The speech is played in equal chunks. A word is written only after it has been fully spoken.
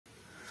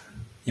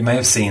You may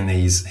have seen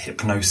these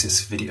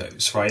hypnosis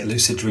videos, right?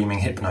 Lucid dreaming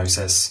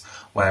hypnosis,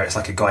 where it's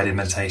like a guided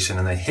meditation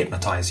and they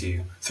hypnotize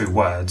you through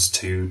words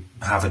to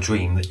have a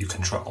dream that you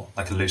control,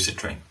 like a lucid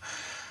dream.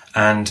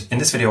 And in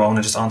this video, I want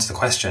to just answer the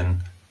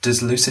question,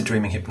 does lucid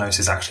dreaming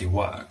hypnosis actually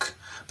work?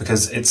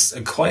 Because it's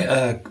quite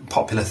a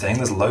popular thing.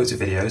 There's loads of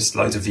videos,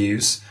 loads of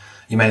views.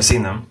 You may have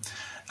seen them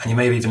and you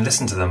may have even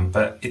listened to them,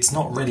 but it's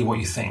not really what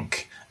you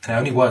think. And it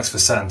only works for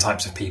certain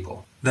types of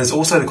people. There's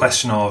also the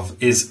question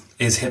of, is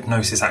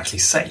hypnosis actually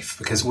safe?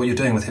 Because what you're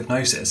doing with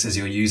hypnosis is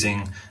you're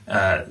using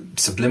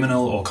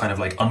subliminal or kind of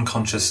like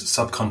unconscious,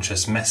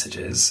 subconscious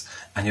messages,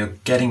 and you're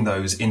getting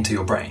those into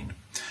your brain.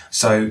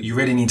 So you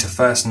really need to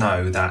first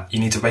know that you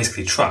need to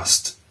basically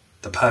trust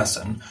the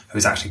person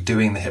who's actually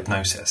doing the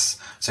hypnosis.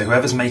 So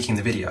whoever's making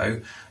the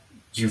video,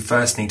 you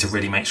first need to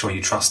really make sure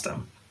you trust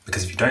them.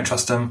 Because if you don't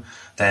trust them,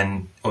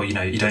 then, or you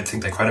don't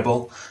think they're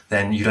credible,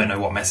 then you don't know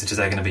what messages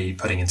they're going to be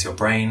putting into your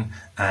brain,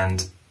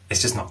 and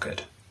it's just not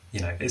good.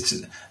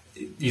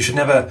 You should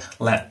never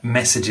let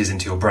messages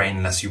into your brain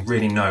unless you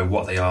really know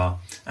what they are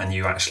and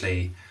you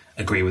actually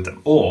agree with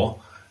them. Or,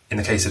 in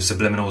the case of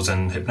subliminals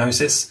and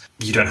hypnosis,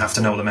 you don't have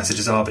to know what the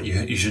messages are, but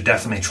you should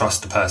definitely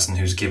trust the person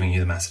who's giving you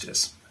the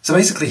messages. So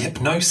basically,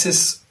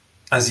 hypnosis,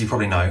 as you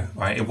probably know,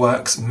 right, it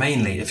works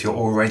mainly if you're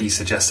already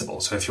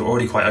suggestible. So if you're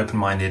already quite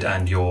open-minded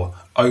and you're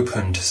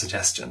open to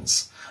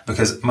suggestions.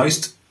 Because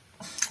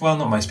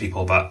not most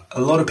people, but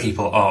a lot of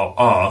people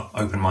are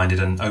open-minded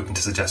and open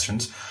to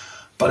suggestions.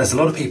 But there's a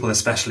lot of people,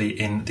 especially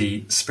in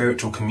the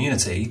spiritual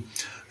community,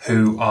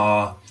 who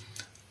are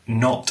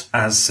not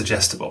as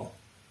suggestible.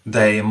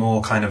 They are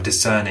more kind of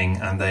discerning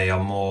and they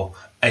are more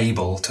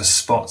able to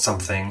spot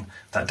something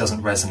that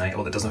doesn't resonate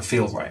or that doesn't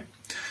feel right.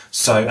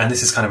 So, and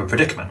this is kind of a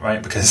predicament,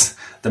 right? Because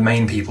the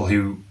main people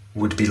who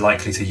would be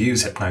likely to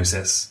use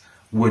hypnosis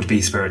would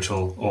be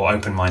spiritual or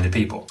open-minded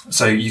people.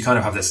 So you kind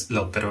of have this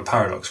little bit of a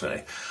paradox,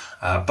 really.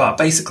 But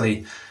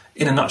basically,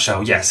 in a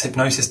nutshell, yes,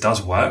 hypnosis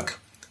does work,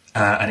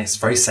 and it's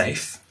very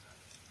safe,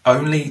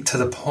 only to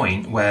the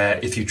point where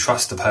if you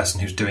trust the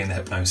person who's doing the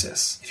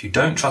hypnosis. If you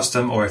don't trust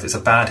them, or if it's a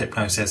bad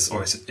hypnosis,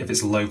 or if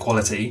it's low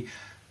quality,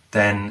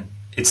 then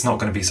it's not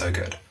going to be so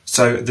good.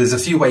 So there's a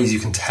few ways you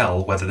can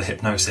tell whether the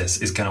hypnosis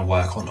is going to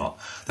work or not.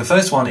 The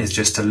first one is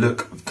just to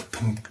look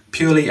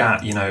purely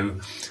at,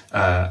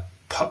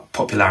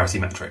 popularity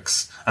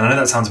metrics. And I know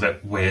that sounds a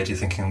bit weird. You're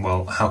thinking,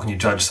 well, how can you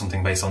judge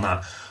something based on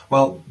that?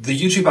 Well, the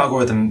YouTube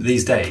algorithm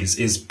these days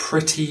is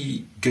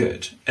pretty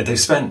good. They've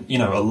spent,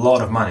 a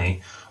lot of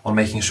money on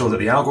making sure that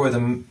the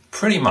algorithm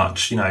pretty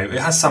much, it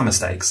has some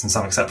mistakes and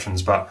some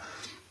exceptions, but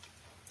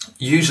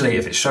usually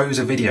if it shows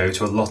a video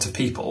to a lot of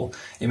people,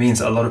 it means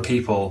that a lot of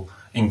people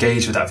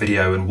engaged with that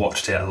video and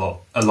watched it a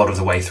lot of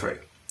the way through,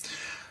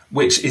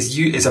 which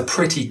is a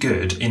pretty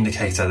good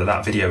indicator that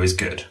that video is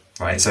good,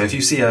 right? So if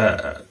you see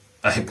a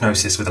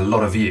hypnosis with a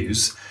lot of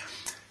views,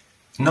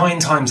 9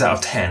 times out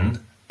of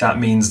 10, that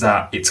means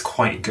that it's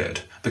quite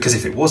good. Because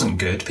if it wasn't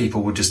good,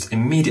 people would just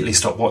immediately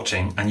stop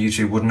watching and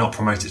YouTube would not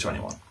promote it to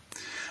anyone.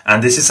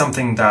 And this is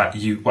something that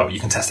you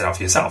can test it out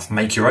for yourself.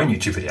 Make your own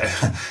YouTube video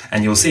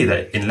and you'll see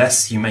that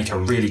unless you make a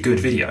really good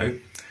video,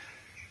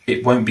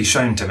 it won't be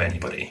shown to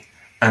anybody.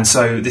 And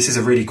so this is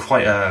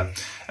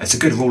it's a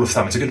good rule of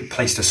thumb. It's a good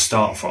place to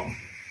start from.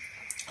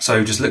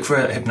 So just look for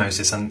a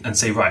hypnosis and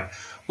see, right,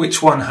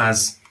 which one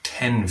has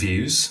 10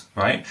 views,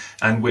 right?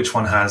 And which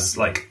one has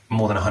like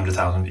more than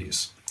 100,000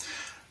 views.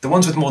 The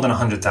ones with more than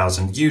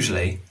 100,000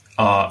 usually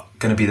are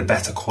going to be the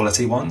better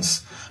quality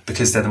ones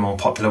because they're the more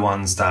popular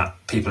ones that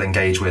people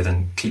engage with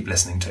and keep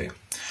listening to.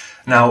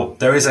 Now,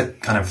 there is a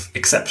kind of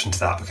exception to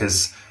that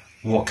because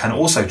what can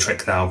also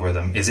trick the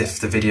algorithm is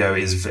if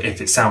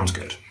it sounds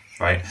good,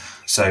 right?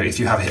 So if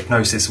you have a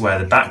hypnosis where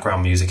the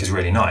background music is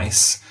really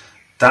nice,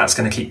 that's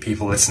going to keep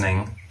people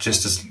listening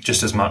just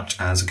as much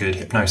as a good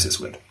hypnosis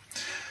would.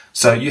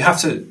 So you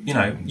have to,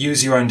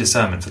 use your own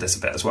discernment for this a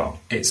bit as well.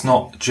 It's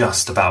not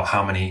just about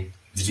how many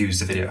views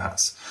the video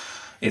has.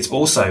 It's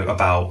also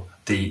about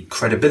the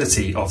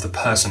credibility of the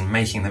person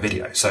making the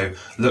video. So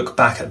look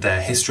back at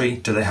their history.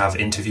 Do they have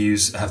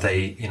interviews? Have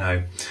they,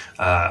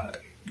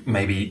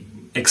 maybe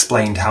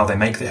explained how they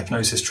make the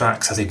hypnosis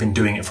tracks? Have they been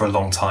doing it for a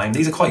long time?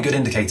 These are quite good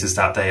indicators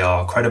that they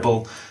are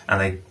credible and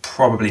they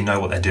probably know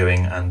what they're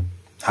doing and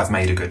have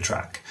made a good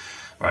track,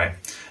 right?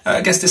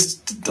 I guess this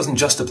doesn't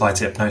just apply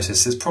to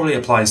hypnosis. This probably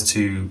applies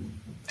to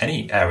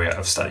any area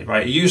of study,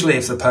 right? Usually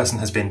if the person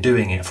has been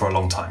doing it for a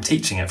long time,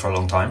 teaching it for a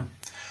long time,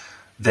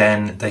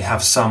 then they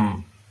have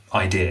some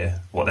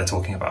idea what they're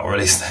talking about, or at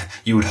least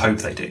you would hope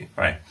they do,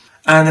 right?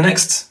 And the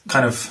next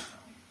kind of,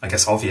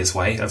 obvious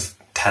way of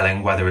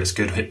telling whether it's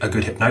a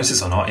good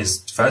hypnosis or not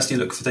is first you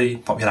look for the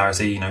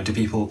popularity. Do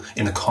people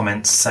in the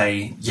comments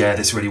say, yeah,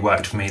 this really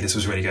worked for me, this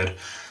was really good?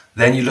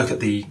 Then you look at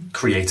the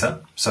creator,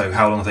 so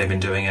how long have they been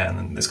doing it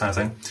and this kind of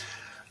thing.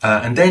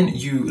 And then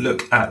you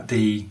look at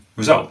the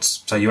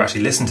results. So you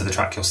actually listen to the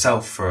track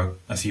yourself for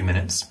a few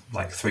minutes,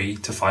 like 3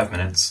 to 5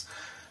 minutes,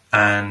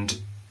 and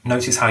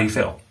notice how you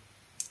feel.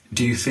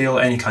 Do you feel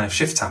any kind of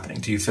shifts happening?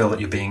 Do you feel that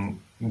you're being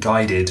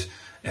guided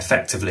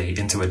effectively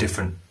into a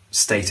different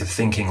state of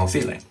thinking or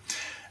feeling?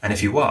 And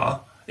if you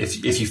are,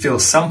 if you feel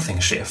something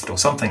shift or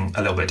something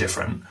a little bit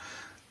different,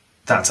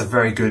 that's a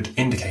very good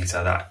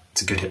indicator that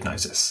it's a good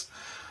hypnosis.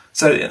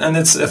 So, and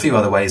there's a few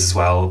other ways as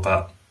well,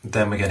 but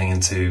then we're getting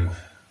into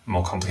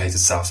more complicated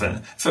stuff.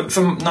 And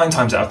from 9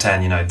 times out of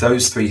 10, you know,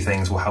 those 3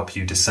 things will help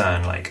you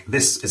discern, like,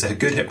 this is a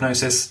good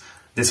hypnosis,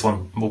 this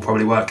one will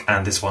probably work,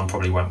 and this one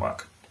probably won't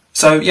work.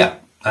 So yeah,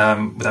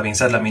 with that being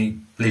said, let me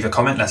leave a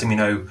comment letting me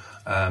know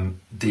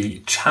the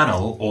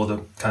channel or the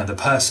kind of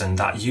the person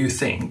that you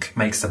think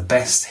makes the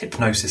best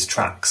hypnosis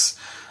tracks,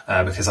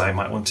 because I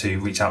might want to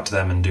reach out to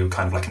them and do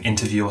kind of like an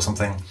interview or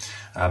something,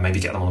 maybe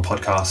get them on the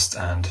podcast,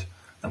 and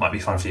that might be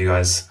fun for you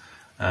guys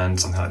and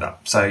something like that.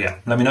 So yeah,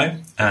 let me know,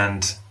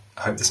 and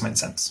I hope this made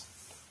sense.